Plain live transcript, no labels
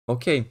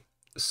Okay,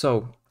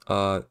 so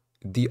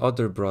the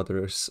other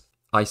brothers.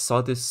 I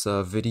saw this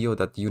video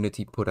that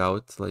Unity put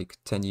out like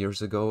 10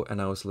 years ago,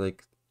 and I was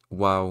like,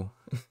 wow.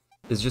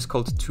 It's just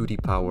called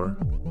 2D Power.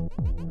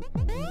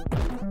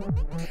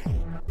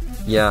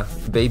 Yeah,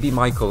 baby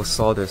Michael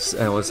saw this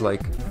and was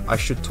like, I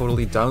should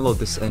totally download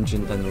this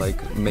engine and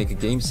like make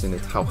games in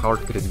it. How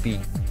hard could it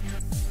be?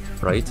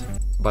 Right?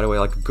 By the way,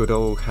 like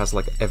Godot has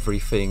like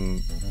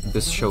everything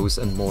this shows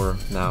and more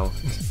now.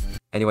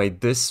 Anyway,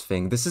 this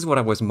is what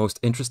I was most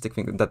interested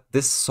in, that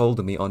this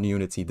sold me on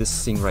Unity.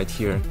 This thing right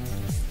here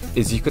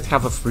is you could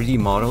have a 3D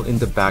model in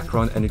the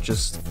background and it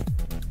just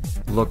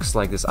looks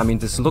like this. I mean,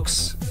 this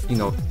looks, you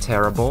know,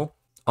 terrible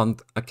on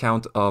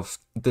account of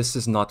this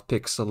is not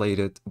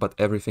pixelated, but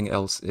everything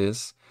else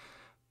is.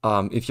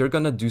 If you're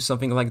gonna do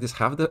something like this,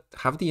 have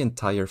the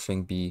entire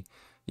thing be,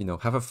 you know,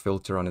 have a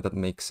filter on it that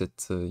makes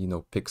it, you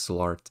know,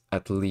 pixel art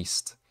at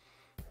least.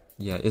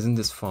 Yeah, isn't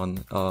this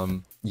fun?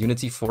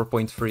 Unity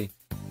 4.3.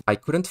 I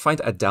couldn't find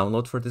a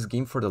download for this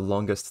game for the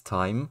longest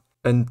time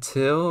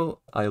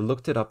until I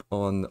looked it up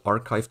on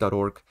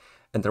archive.org,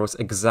 and there was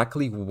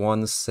exactly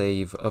one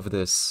save of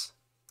this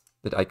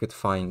that I could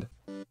find.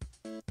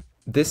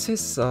 This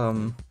is,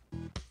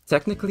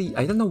 technically,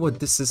 I don't know what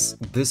this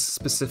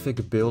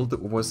specific build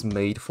was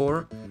made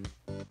for.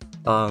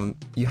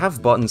 You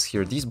have buttons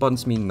here. These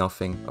buttons mean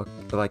nothing.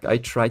 Like, I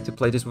tried to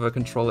play this with a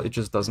controller, it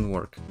just doesn't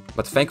work.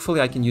 But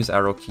thankfully I can use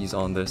arrow keys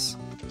on this.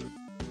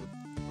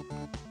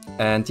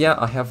 And yeah,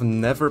 I have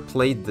never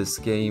played this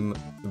game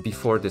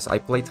before this. I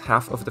played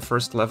half of the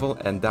first level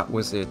and that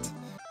was it.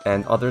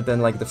 And other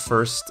than like the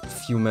first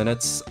few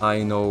minutes,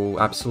 I know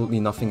absolutely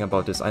nothing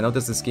about this. I know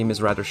that this game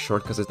is rather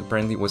short because it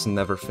apparently was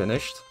never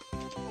finished.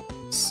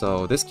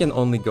 So this can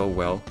only go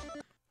well.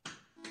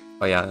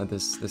 Oh yeah,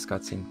 this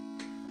cutscene.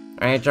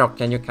 Hey Joe,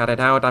 can you cut it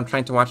out? I'm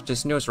trying to watch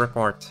this news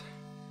report.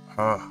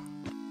 You're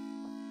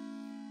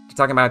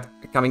talking about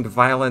becoming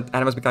violent,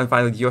 animals becoming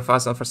violent,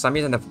 UFOs, and for some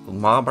reason the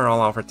mob are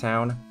all over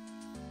town.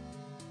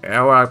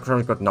 Yeah, well, I've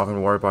got nothing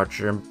to worry about,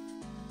 Jim.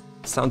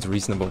 Sounds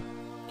reasonable.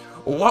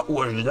 What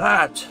was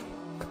that?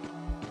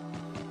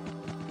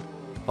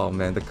 Oh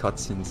man, the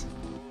cutscenes.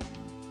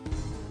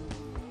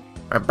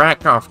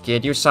 Back off,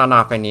 kid. You saw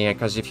nothing here,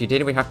 because if you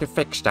did, we have to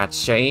fix that,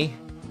 see?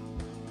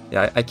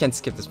 Yeah, I can't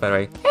skip this, by the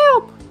way.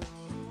 Help!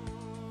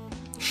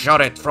 Shut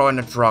it, throw in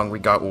the trunk, we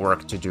got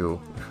work to do.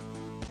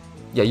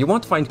 Yeah, you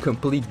won't find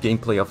complete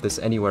gameplay of this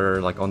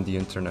anywhere, like, on the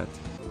internet.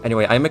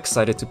 Anyway, I'm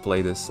excited to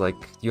play this, like,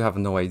 you have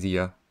no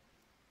idea.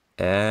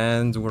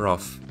 And we're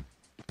off.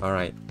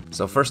 Alright,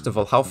 so first of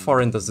all, how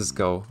far in does this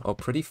go? Oh,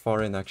 pretty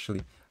far in,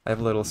 actually. I have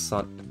a little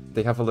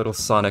They have a little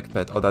Sonic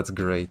pet. Oh, that's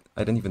great.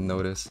 I didn't even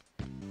notice.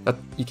 That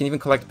you can even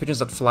collect pigeons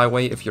that fly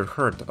away if you're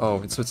hurt.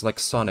 Oh, so it's like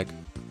Sonic.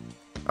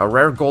 A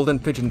rare golden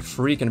pigeon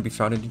free can be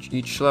found in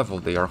each level.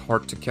 They are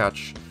hard to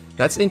catch.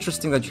 That's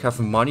interesting that you have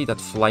money that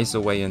flies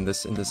away in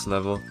this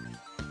level.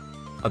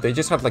 Oh, they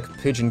just have like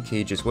pigeon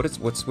cages.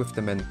 What's with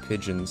them and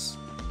pigeons?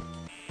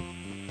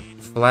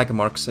 Flag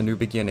marks a new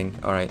beginning.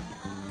 Alright.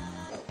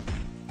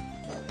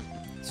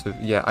 So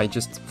yeah, I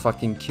just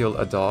fucking kill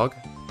a dog.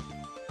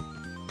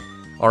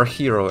 Our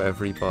hero,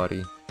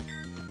 everybody.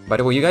 By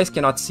the way, you guys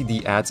cannot see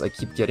the ads I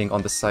keep getting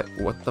on the side.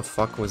 What the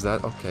fuck was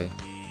that? Okay.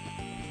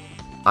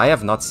 I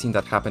have not seen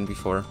that happen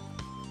before.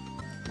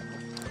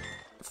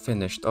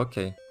 Finished,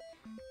 okay.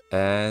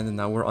 And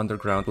now we're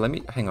underground.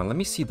 Hang on, let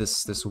me see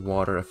this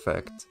water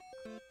effect.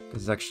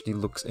 This actually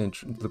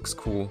looks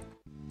cool.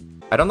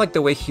 I don't like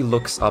the way he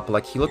looks up,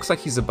 like he looks like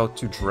he's about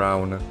to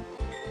drown.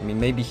 I mean,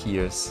 maybe he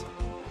is.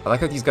 I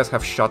like how these guys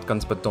have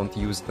shotguns but don't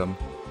use them.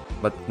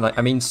 But, like,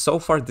 I mean, so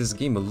far this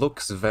game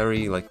looks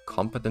very, like,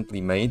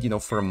 competently made, you know,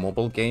 for a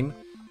mobile game.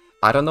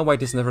 I don't know why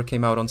this never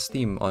came out on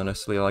Steam,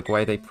 honestly, like,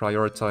 why they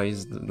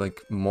prioritized,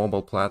 like,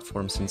 mobile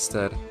platforms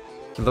instead.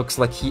 He looks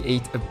like he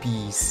ate a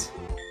bees.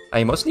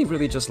 I mostly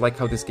really just like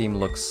how this game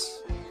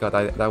looks. God,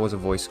 that was a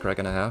voice crack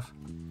and a half.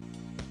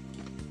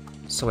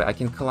 So wait, I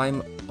can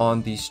climb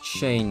on these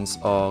chains.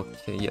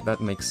 Okay, yeah,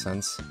 that makes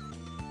sense.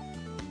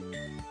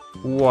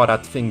 Whoa,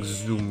 that thing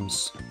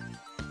zooms.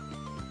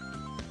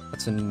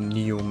 That's a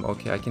neum.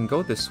 Okay, I can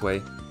go this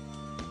way.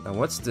 Now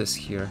what's this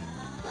here?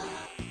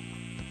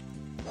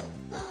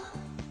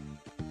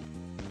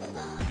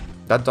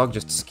 That dog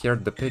just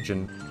scared the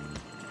pigeon.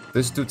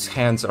 This dude's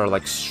hands are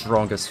like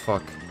strong as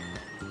fuck.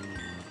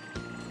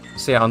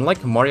 So yeah,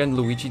 unlike Mario and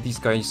Luigi, these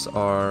guys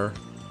are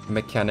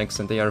mechanics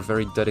and they are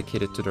very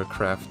dedicated to their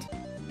craft.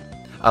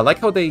 I like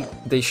how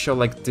they show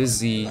like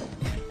dizzy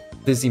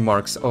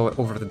marks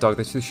over the dog.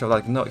 They still show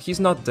like, no, he's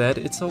not dead,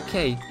 it's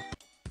okay.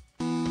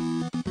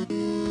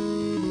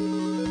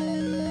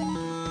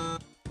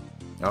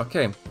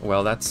 Okay,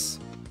 well that's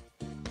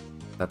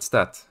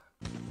that.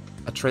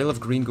 A trail of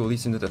green goo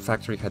leads into the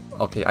factory head.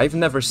 Okay, I've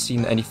never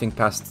seen anything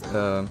past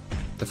the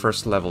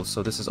first level,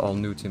 so this is all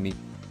new to me.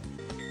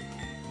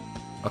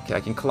 Okay,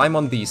 I can climb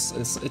on these.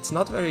 It's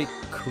not very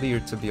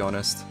clear, to be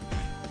honest,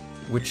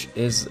 which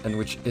is and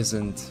which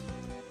isn't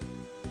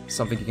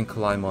something you can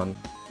climb on.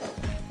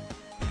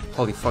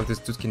 Holy fuck, this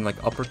dude can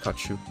like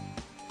uppercut you.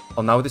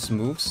 Oh, now this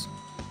moves?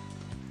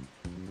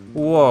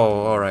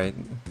 Whoa, alright.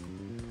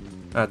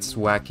 That's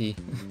wacky.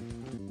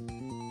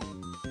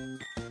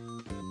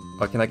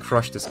 Oh, can I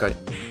crush this guy?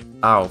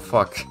 Ow,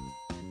 fuck.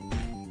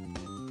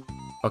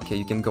 Okay,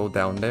 you can go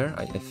down there,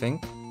 I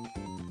think.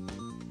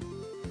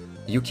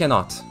 You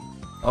cannot.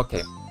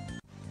 Okay.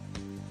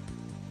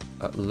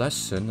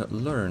 Lesson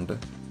learned.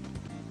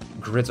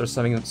 Grids are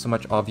something so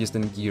much obvious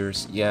than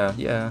gears. Yeah,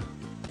 yeah.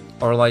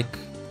 Or like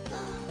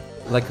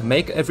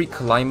make every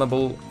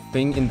climbable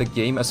thing in the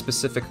game a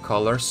specific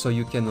color so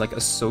you can like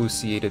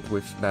associate it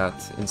with that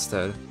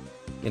instead.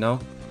 You know?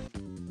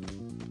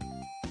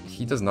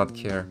 He does not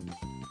care.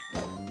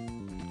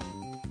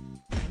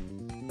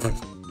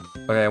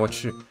 Okay, what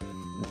should...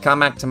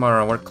 Come back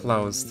tomorrow, we're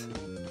closed.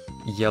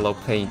 Yellow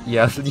paint.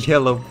 Yeah,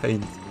 yellow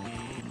paint.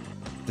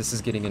 This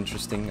is getting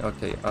interesting.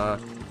 Okay,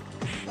 okay,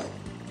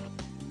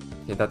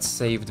 that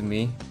saved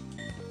me.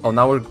 Oh,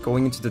 now we're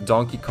going into the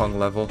Donkey Kong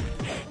level.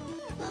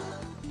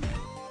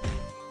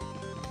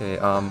 Okay,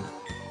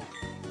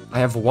 I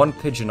have one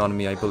pigeon on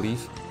me, I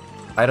believe.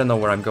 I don't know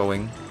where I'm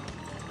going.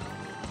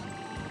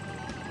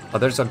 Oh,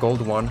 there's a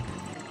gold one.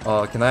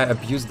 Can I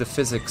abuse the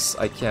physics?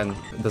 I can.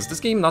 Does this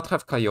game not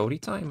have coyote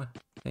time?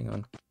 Hang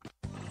on.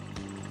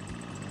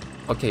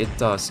 Okay, it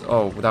does.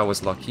 Oh, that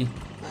was lucky.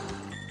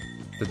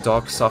 The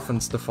dog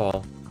softens the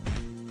fall.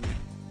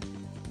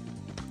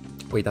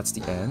 Wait, that's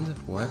the end?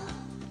 What?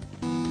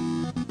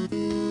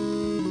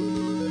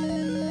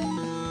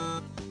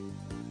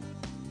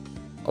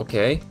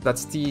 Okay,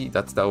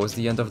 that was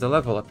the end of the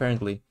level,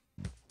 apparently.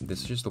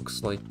 This just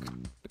looks like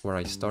where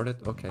I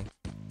started. Okay.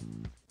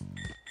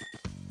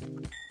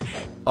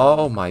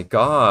 Oh my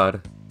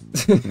god.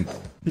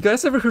 You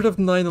guys ever heard of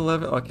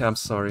 9/11? Okay, I'm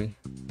sorry.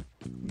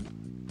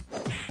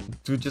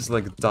 Dude just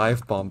like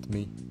dive bombed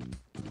me.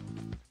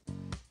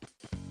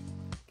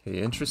 Okay,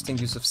 interesting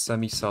use of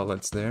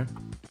semi-solids there.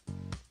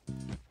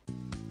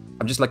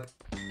 I'm just like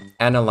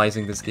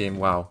analyzing this game.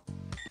 Wow.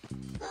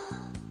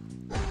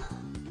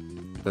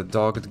 The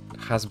dog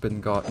has been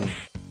gotten.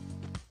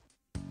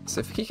 So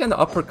if he can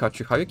uppercut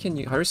you, how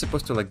are you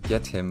supposed to like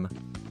get him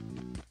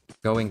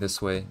going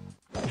this way?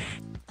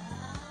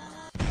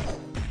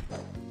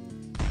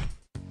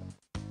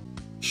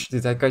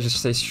 Did that guy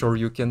just say sure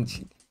you can?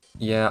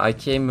 Yeah, I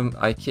came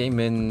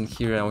in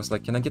here and I was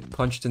like, can I get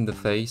punched in the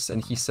face?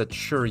 And he said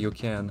sure you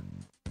can.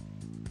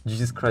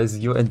 Jesus Christ,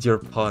 you and your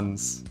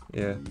puns.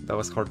 Yeah, that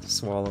was hard to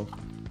swallow.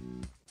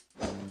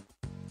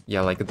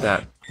 Yeah, like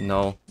that.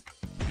 No.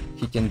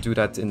 He can do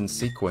that in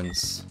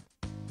sequence.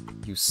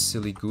 You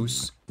silly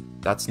goose.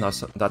 That's not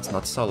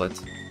solid.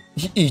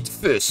 Eat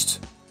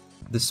fist!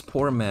 This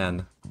poor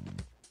man.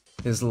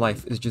 His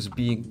life is just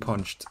being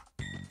punched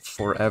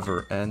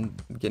forever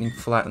and getting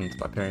flattened,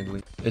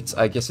 apparently.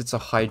 I guess it's a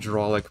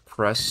hydraulic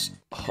press.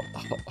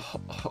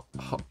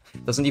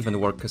 Doesn't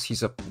even work because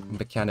he's a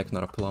mechanic,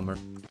 not a plumber.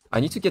 I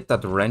need to get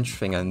that wrench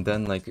thing and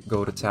then like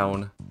go to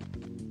town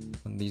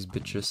on these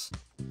bitches.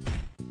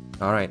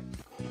 Alright.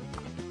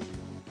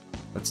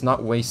 Let's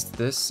not waste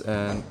this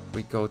and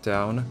we go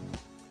down.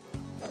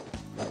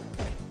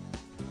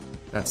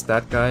 That's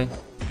that guy.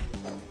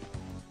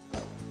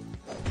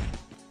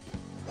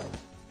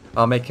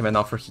 I'll make him an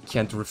offer he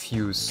can't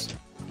refuse.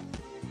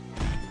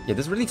 Yeah,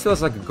 this really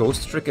feels like a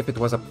Ghost Trick if it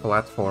was a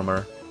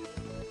platformer.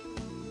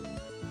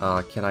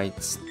 Can I...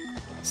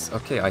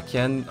 Okay, I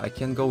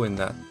can go in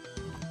that.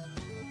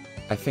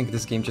 I think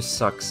this game just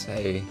sucks,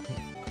 hey.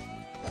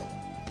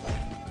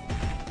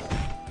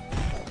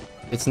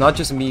 It's not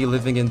just me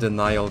living in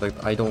denial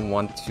that I don't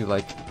want to,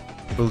 like,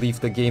 believe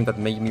the game that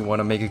made me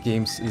want to make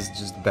games is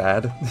just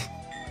bad.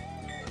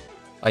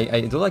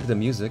 I do like the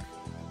music.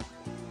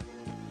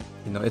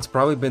 You know, it's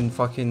probably been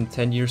fucking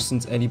 10 years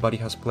since anybody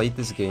has played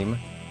this game.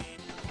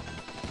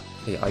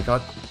 Okay, I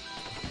got...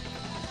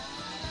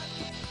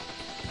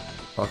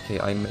 Okay,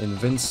 I'm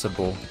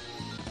invincible.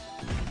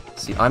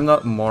 See, I'm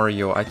not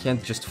Mario, I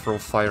can't just throw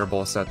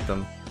fireballs at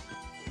them.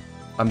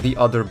 I'm the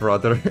other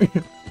brother.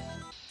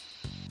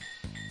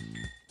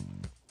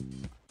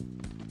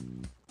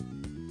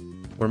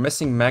 We're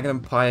missing Magnum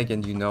Pie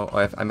again, you know.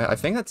 I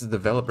think that's the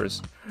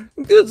developers.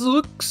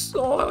 Gazooks!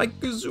 Oh, I like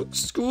Gazook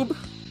Scoob!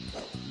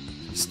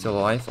 He's still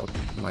alive?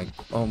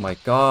 Oh my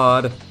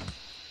god.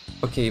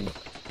 Okay.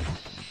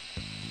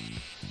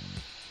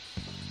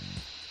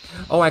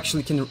 Oh, I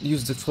actually can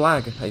use the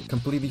flag. I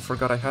completely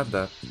forgot I had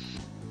that.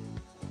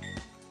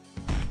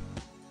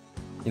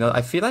 You know,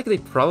 I feel like they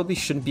probably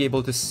shouldn't be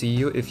able to see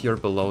you if you're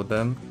below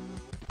them.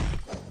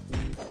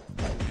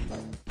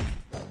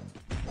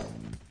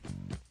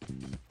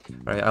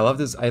 Alright, I love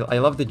this. I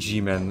love the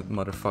G-Man,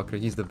 motherfucker.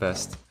 He's the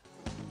best.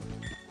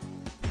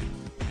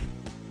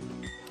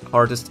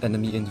 Hardest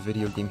enemy in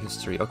video game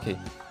history. Okay,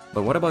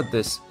 but what about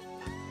this?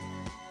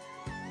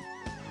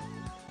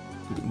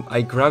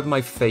 I grabbed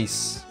my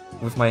face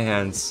with my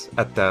hands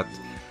at that.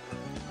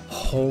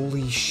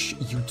 Holy sh...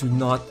 You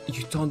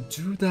don't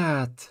do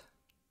that.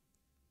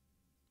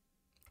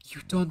 You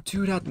don't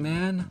do that,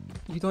 man.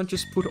 You don't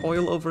just put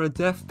oil over a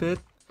death pit.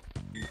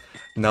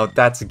 Now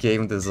that's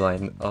game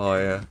design. Oh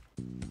yeah.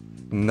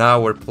 Now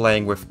we're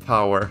playing with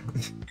power.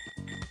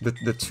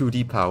 the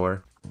 2D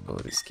power. Oh,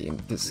 this game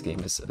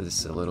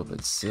is a little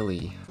bit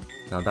silly.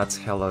 Now that's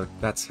hella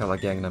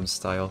Gangnam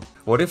Style.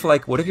 What if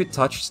you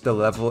touched the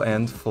level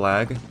end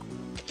flag,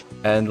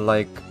 and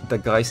like the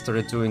guy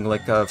started doing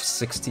like a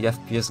 60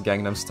 FPS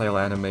Gangnam Style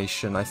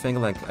animation? I think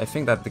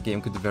that the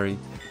game could very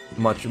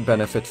much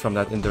benefit from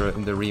that in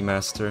the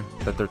remaster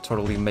that they're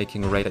totally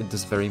making right at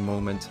this very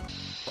moment.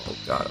 Oh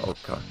god, oh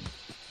god.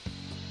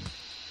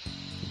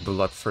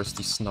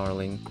 Bloodthirsty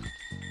snarling.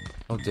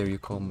 How dare you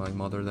call my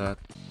mother that?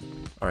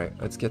 Alright,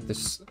 let's get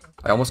this.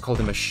 I almost called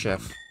him a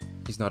chef.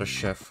 He's not a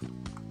chef.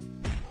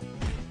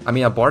 I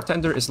mean, a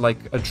bartender is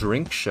like a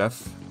drink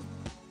chef.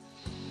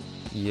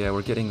 Yeah,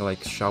 we're getting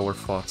like shower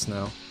thoughts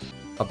now.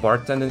 A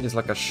bartender is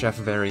like a chef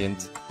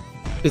variant.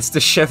 It's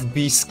the Chef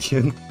B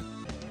skin.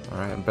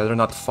 Alright, I better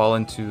not fall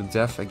into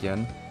death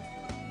again.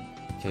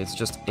 Okay, it's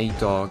just a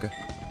dog.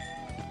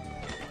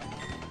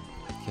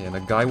 Okay, and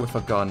a guy with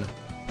a gun.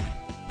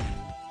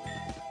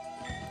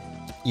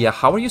 Yeah,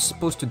 how are you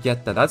supposed to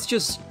get that? That's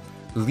just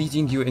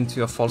leading you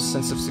into a false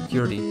sense of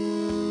security.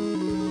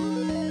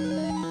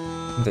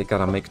 They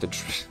gotta make the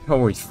drink.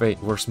 Oh wait,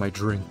 where's my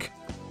drink?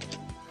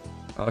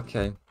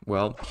 Okay,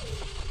 well.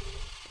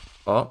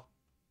 Oh.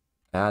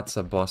 That's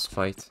a boss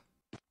fight.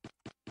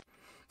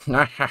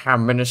 Haha,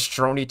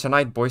 minestrone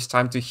tonight, boys.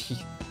 Time to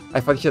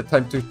I thought he had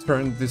time to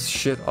turn this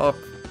shit up.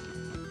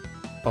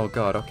 Oh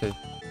god, okay.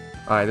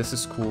 Alright, this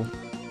is cool.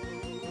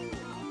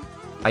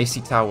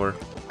 Icy tower.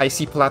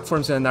 Icy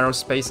platforms in a narrow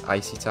space.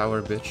 Icy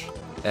tower, bitch.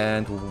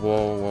 And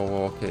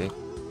whoa, okay.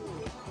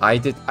 I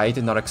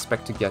did not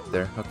expect to get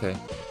there. Okay.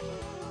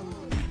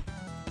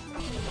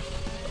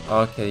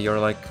 Okay, you're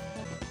like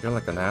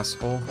an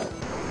asshole.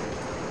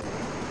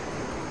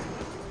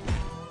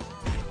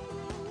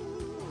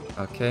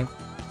 Okay.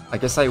 I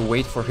guess I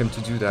wait for him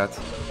to do that.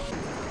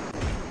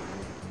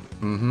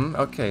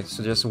 Okay,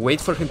 so just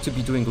wait for him to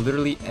be doing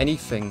literally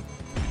anything.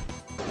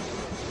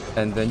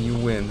 And then you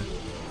win.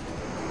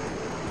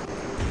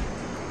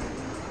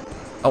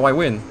 Oh, I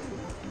win!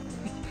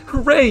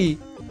 Hooray!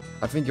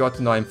 I think you ought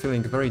to know I'm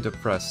feeling very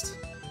depressed.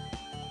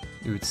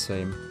 Dude,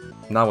 same.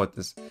 Now what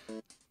is...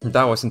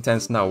 That was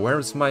intense now.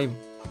 Where's my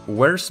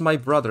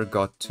brother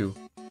got to?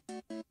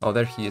 Oh,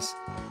 there he is.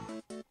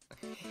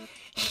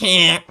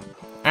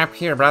 Up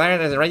here,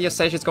 brother. The radio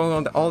station's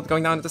going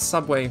down to the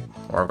subway.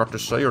 Oh, I've got to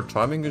say, your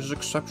timing is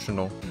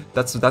exceptional.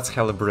 That's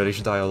hella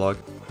British dialogue.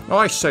 Oh,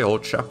 I say,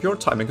 old chap, your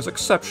timing is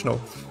exceptional.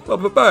 Well,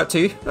 but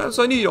Bertie, as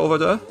I need over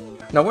there.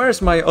 Now,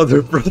 where's my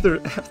other brother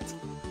at?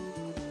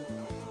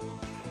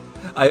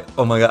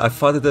 Oh my god, I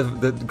thought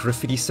that the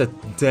graffiti said,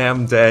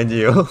 "Damn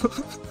Daniel."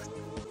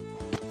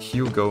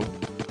 Hugo.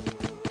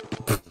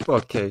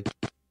 Okay.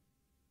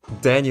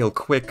 Daniel,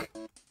 quick.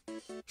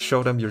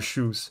 Show them your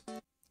shoes.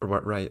 Or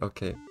what, right,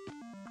 okay.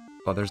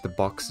 Oh, there's the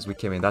boxes we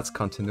came in. That's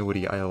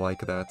continuity, I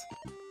like that.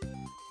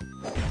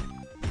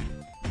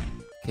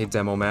 Okay,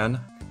 demo man.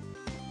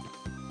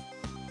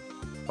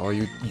 Oh,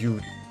 you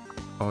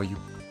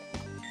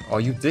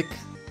dick.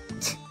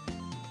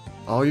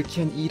 Oh, you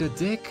can eat a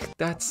dick?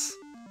 That's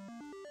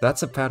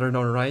a pattern,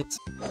 alright.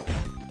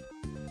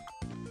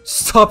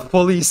 Stop,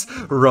 police!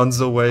 Runs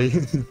away.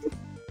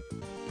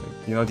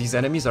 You know, these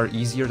enemies are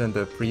easier than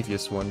the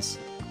previous ones.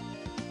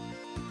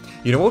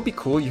 You know what would be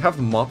cool? You have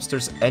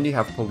mobsters and you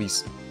have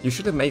police. You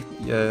should have made...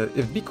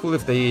 it'd be cool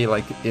if they,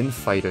 like,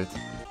 infighted.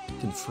 You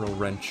can throw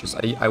wrenches.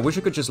 I wish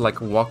you could just, like,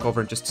 walk over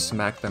and just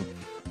smack them.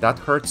 That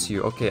hurts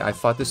you. Okay, I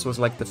thought this was,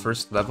 like, the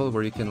first level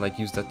where you can, like,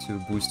 use that to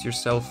boost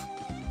yourself.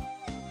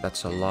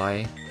 That's a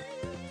lie.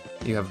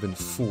 You have been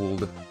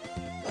fooled.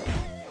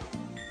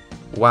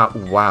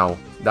 Wow.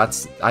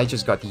 I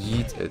just got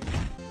yeeted.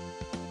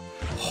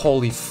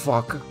 Holy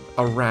fuck.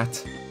 A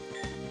rat.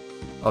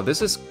 Oh,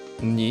 this is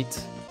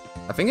neat.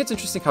 I think it's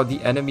interesting how the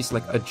enemies,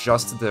 like,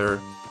 adjust their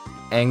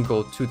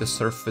angle to the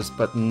surface,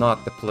 but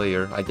not the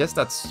player. I guess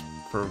that's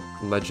for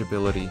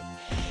legibility.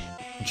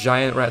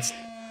 Giant rats.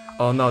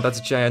 Oh no, that's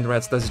giant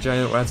rats. That's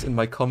giant rats in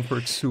my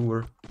comfort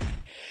sewer.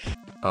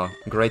 Oh,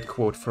 great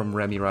quote from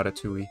Remy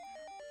Ratatouille.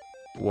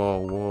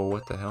 Whoa,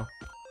 what the hell?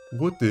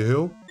 What the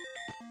hell?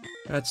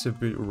 That's a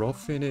bit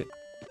rough, innit?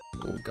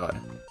 Oh god.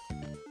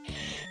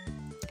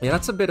 Yeah,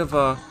 that's a bit of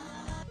a...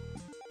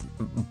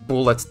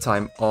 bullet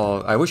time.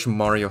 Oh, I wish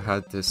Mario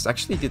had this.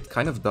 Actually, it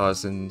kind of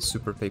does in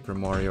Super Paper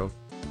Mario.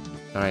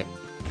 Alright.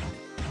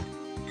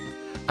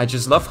 I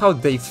just love how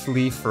they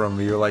flee from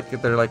you. Like,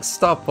 they're like,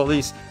 stop,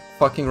 police!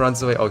 Fucking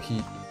runs away. Oh,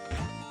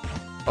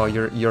 oh,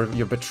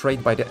 you're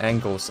betrayed by the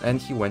angles,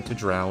 and he went to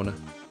drown.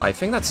 I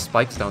think that's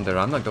spikes down there.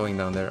 I'm not going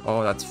down there.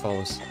 Oh, that's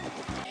false.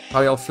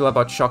 How y'all feel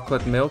about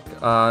chocolate milk?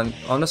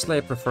 Honestly,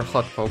 I prefer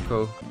hot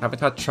cocoa. I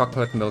haven't had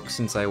chocolate milk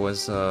since I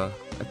was a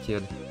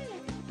kid.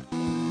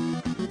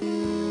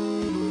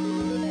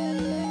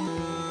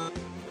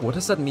 What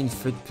does that mean,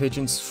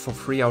 pigeons for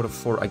 3 out of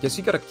 4? I guess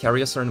you gotta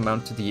carry a certain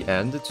amount to the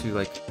end to,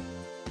 like,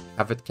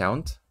 have it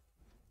count?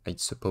 I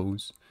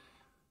suppose.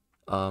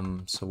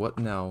 So what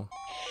now?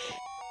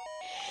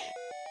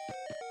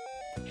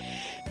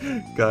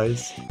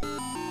 Guys.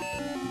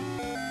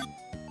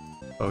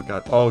 Oh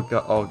god, oh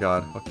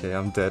god, okay,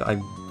 I'm dead.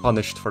 I'm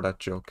punished for that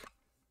joke.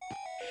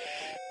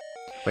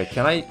 Wait,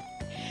 can I...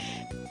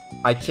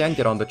 I can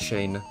get on the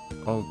chain.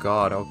 Oh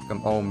god,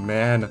 oh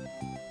man.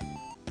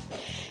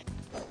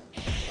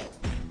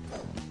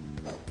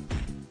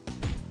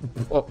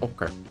 Oh,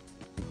 okay.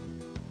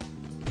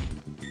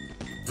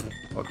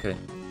 Okay.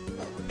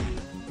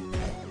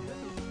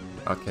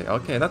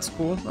 Okay, that's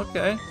cool,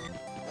 okay.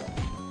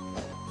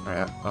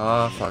 Alright,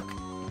 fuck.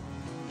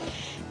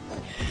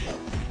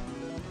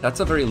 That's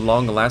a very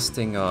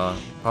long-lasting,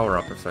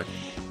 power-up effect.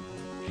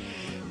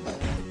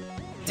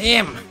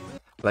 Damn!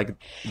 Like,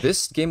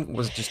 this game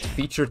was just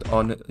featured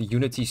on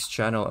Unity's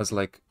channel as,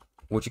 like,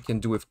 what you can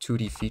do with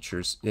 2D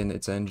features in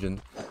its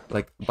engine.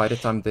 Like, by the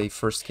time they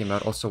first came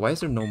out. Also, why is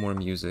there no more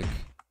music?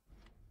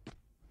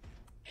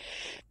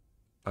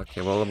 Okay,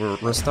 well, we're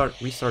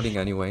restarting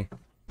anyway.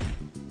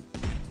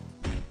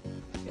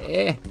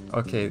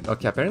 Okay,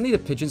 apparently the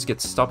pigeons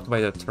get stopped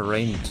by the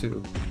terrain,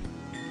 too.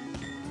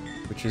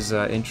 Which is,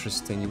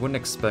 interesting. You wouldn't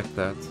expect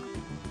that.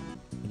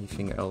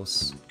 Anything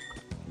else?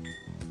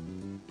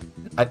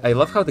 I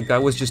love how the guy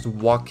was just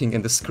walking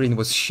and the screen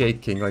was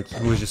shaking, like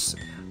he was just...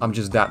 I'm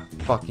just that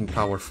fucking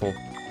powerful.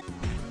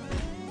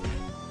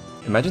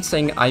 Imagine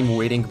saying, "I'm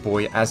waiting,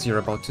 boy," as you're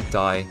about to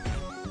die.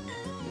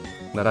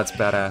 Now that's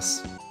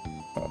badass.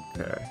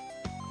 Okay.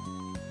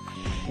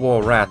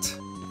 Whoa, rat.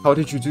 How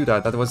did you do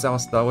that? That was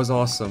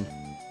awesome.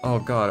 Oh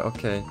god,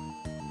 okay.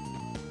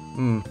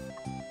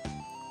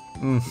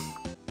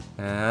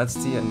 That's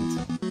the end.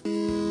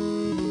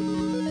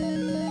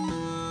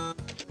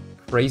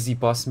 Crazy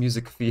boss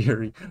music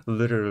theory.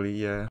 Literally,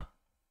 yeah.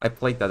 I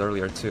played that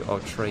earlier too. Oh,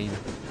 train.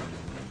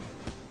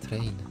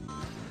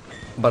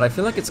 But I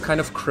feel like it's kind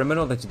of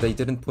criminal that they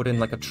didn't put in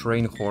like a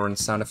train horn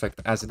sound effect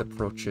as it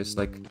approaches.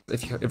 Like,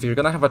 if you're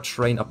gonna have a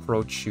train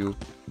approach you,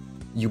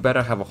 you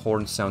better have a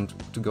horn sound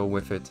to go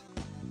with it.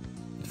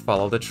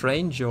 Follow the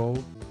train, Joe.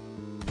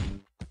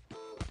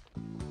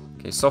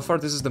 Okay, so far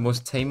this is the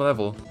most tame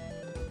level.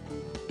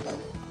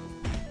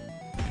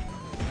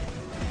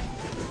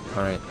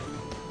 Alright.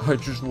 I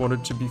just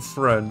wanted to be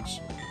friends.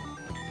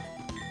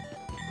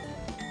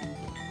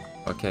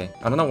 Okay,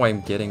 I don't know why I'm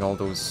getting all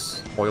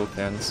those oil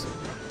cans.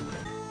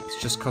 It's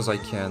just cause I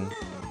can.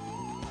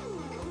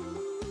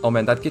 Oh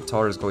man, that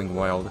guitar is going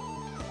wild.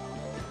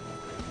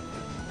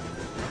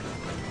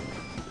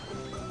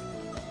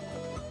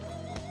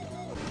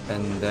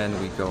 And then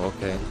we go,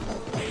 okay.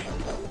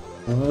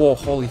 Whoa,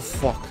 holy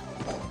fuck.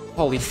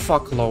 Holy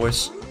fuck,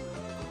 Lois.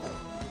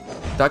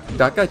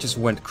 That guy just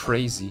went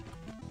crazy.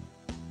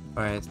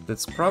 Alright,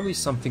 that's probably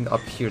something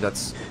up here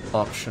that's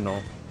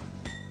optional.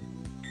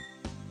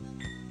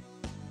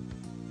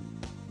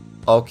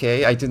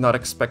 Okay, I did not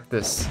expect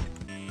this.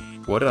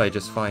 What did I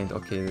just find?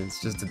 Okay,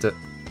 it's just the...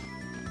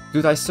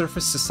 Dude, I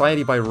surfaced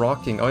society by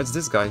rocking. Oh, it's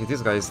this guy.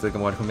 This guy is the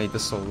one who made the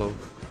solo.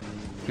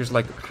 Here's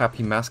like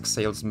Happy Mask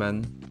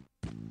Salesman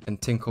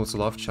and Tinkle's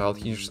Love Child.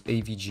 Here's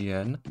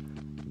AVGN.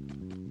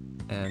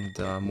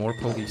 And more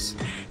police.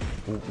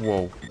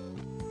 Whoa.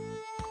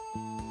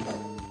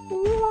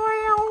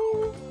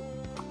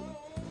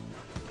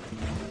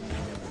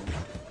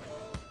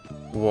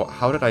 Whoa,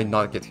 how did I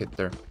not get hit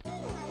there?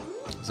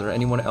 Is there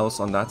anyone else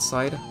on that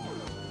side?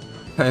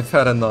 I've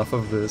had enough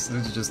of this.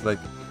 This is just like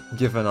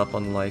giving up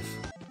on life.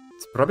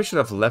 Probably should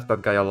have left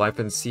that guy alive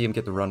and see him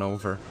get run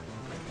over.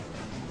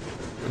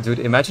 Dude,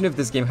 imagine if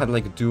this game had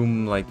like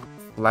Doom like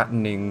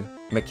flattening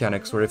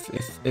mechanics, where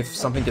if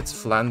something gets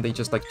flattened, they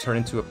just like turn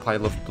into a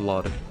pile of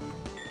blood.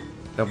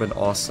 That would've been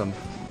awesome.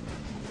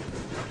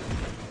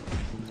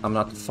 I'm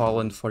not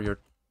falling for your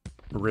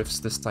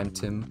riffs this time,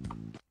 Tim.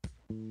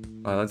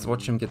 Let's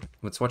watch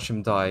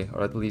him die,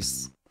 or at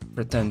least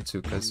pretend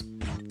to, cause...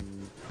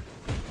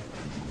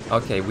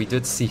 Okay, we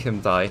did see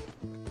him die.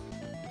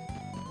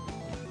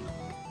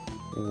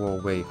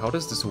 Whoa, wait, how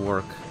does this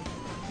work?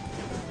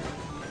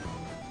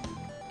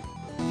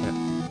 Okay.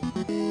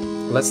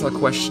 Let's not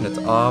question it.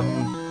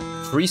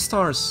 3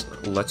 stars.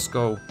 Let's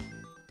go.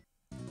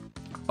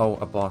 Oh,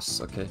 a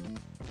boss, okay.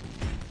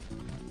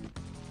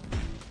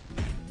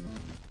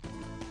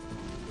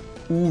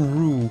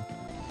 Uru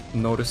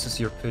notices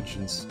your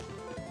pigeons.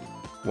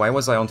 Why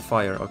was I on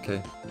fire?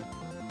 Okay.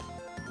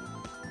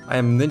 I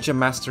am Ninja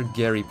Master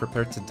Gary,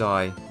 prepared to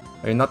die.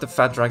 Are you not the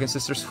Fat Dragon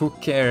Sisters? Who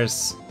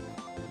cares?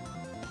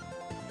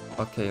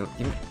 Okay,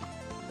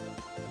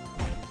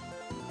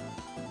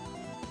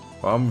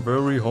 I'm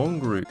very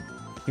hungry.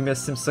 Give me a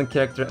Simpson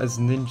character as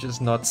Ninja's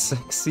Not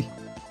Sexy.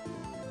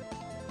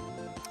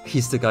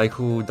 He's the guy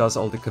who does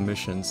all the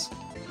commissions.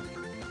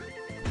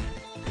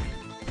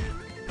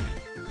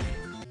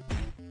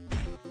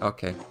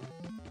 Okay.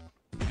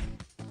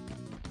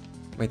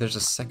 Wait, there's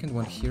a second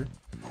one here.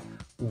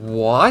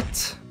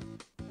 What?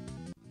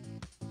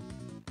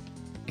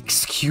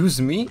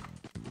 Excuse me?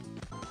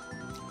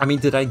 I mean,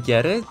 did I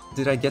get it?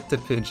 Did I get the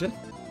pigeon?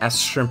 As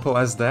shrimpo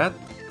as that?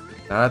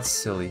 That's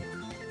silly.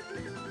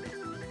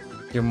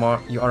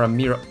 You are a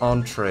mere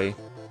entree.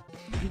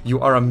 You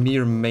are a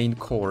mere main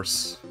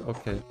course.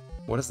 Okay,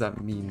 what does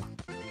that mean?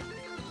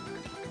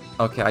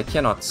 Okay, I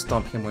cannot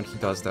stomp him when he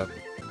does that.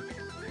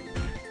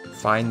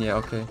 Fine, yeah,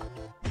 okay.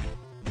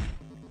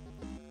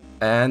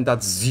 And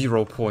that's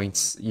 0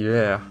 points.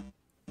 Yeah.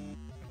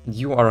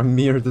 You are a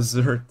mere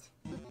dessert.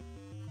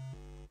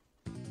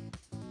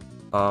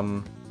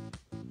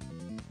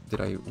 Did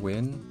I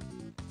win?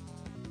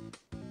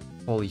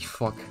 Holy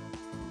fuck.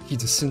 He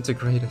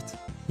disintegrated.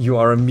 You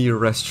are a mere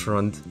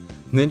restaurant.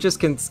 Ninjas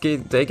can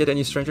skate, they get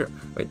any stranger?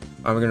 Wait,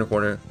 I'm gonna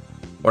wonder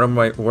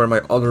where my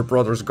other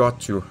brothers got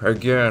to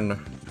again.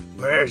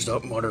 Where's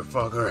that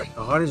motherfucker?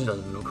 Oh, this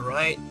doesn't look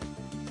right.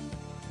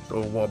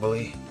 So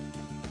wobbly.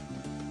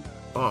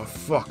 Oh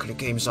fuck, the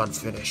game's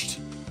unfinished.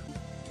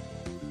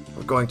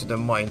 We're going to the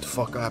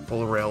mindfuck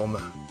Apple realm.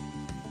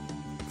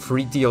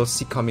 Free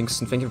DLC coming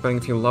soon. Thank you for playing.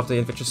 If you love the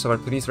adventure so far,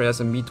 please write us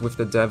and meet with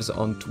the devs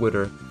on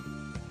Twitter.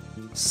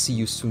 See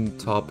you soon,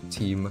 top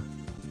team.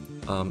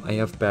 I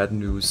have bad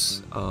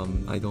news.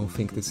 I don't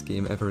think this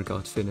game ever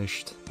got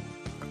finished.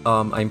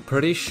 I'm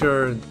pretty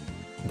sure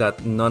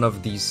that none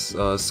of these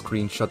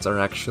screenshots are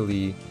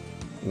actually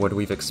what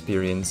we've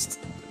experienced.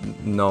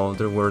 No,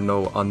 there were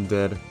no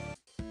undead.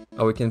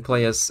 Oh, we can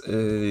play as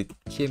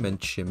Kim and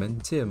Chim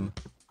and Tim.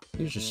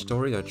 Here's a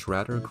story that's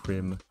rather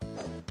grim.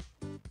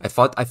 I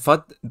thought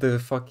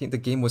the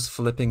game was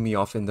flipping me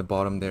off in the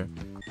bottom there.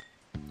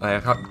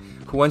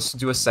 Who wants to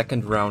do a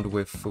second round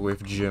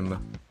with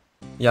Jim?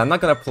 Yeah, I'm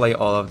not gonna play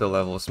all of the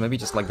levels. Maybe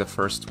just like the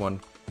first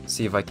one.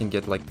 See if I can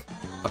get like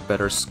a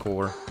better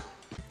score.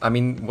 I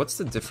mean, what's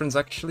the difference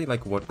actually?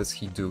 Like, what does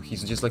he do?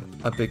 He's just like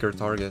a bigger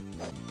target.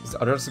 His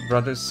other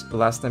brothers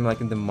last time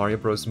like in the Mario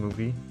Bros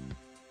movie.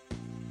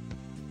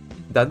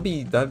 That'd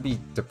be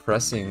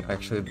depressing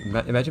actually.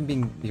 Imagine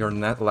being your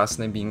last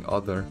name being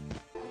Other.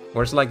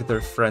 Where's like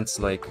their friends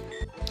like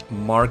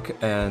Mark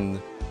and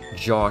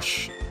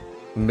Josh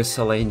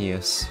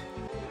Miscellaneous,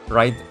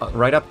 right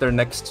up there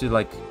next to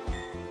like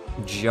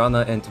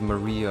Gianna and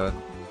Maria,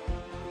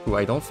 who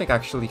I don't think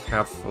actually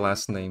have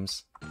last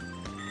names.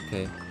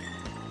 Okay,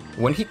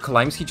 when he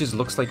climbs, he just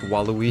looks like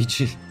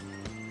Waluigi.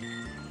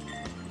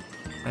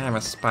 I'm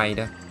a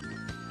spider.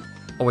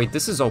 Oh wait,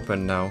 this is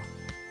open now.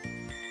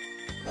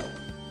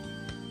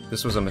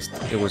 This was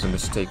it was a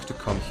mistake to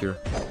come here.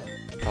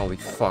 Holy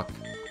fuck.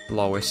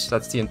 Lois,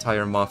 that's the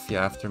entire mafia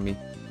after me.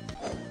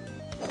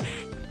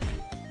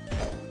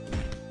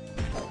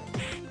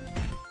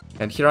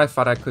 And here I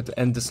thought I could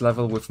end this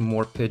level with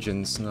more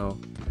pigeons. No.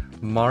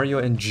 Mario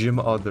and Jim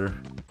Other.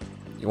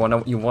 You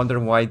wonder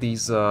why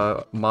these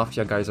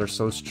mafia guys are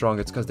so strong.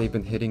 It's because they've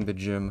been hitting the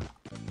gym.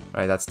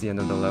 Alright, that's the end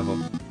of the level.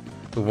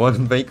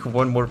 Make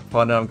one more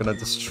pun and I'm gonna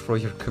destroy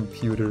your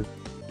computer.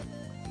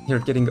 You're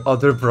getting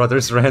Other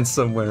Brothers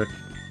ransomware.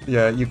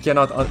 Yeah, you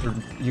cannot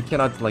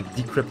like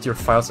decrypt your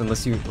files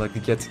unless you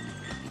like get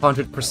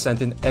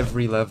 100% in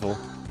every level.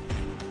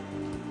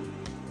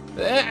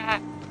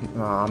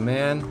 Aw,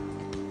 man.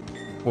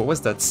 What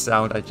was that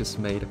sound I just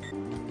made?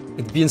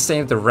 It'd be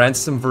insane if the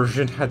ransom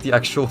version had the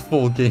actual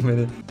full game in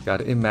it.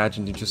 God,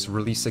 imagine you just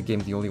release a game,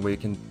 the only way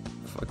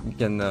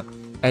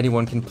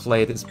anyone can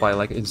play it is by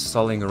like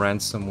installing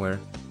ransomware.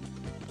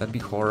 That'd be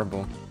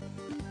horrible.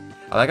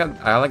 I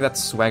like that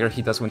swagger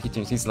he does when he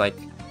turns. He's like,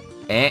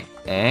 Yeah,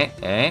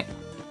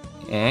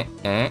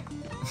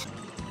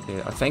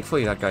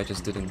 thankfully that guy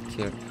just didn't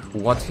care.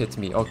 What hit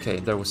me? Okay,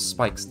 there was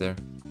spikes there.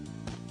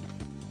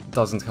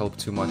 Doesn't help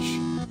too much.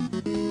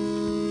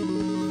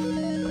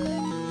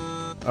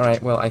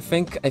 Alright, well, I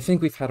think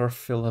we've had our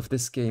fill of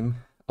this game.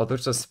 Oh,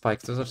 those are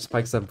spikes. Those are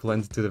spikes that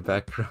blend to the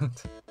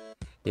background.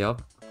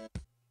 Yep.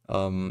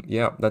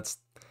 Yeah,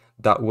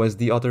 that was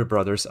the Other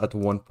Brothers at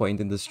one point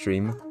in the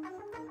stream.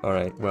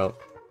 Alright, well,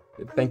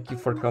 thank you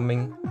for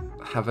coming.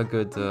 Have a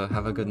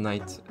good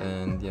night,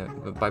 and yeah,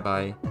 bye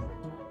bye.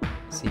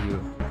 See you.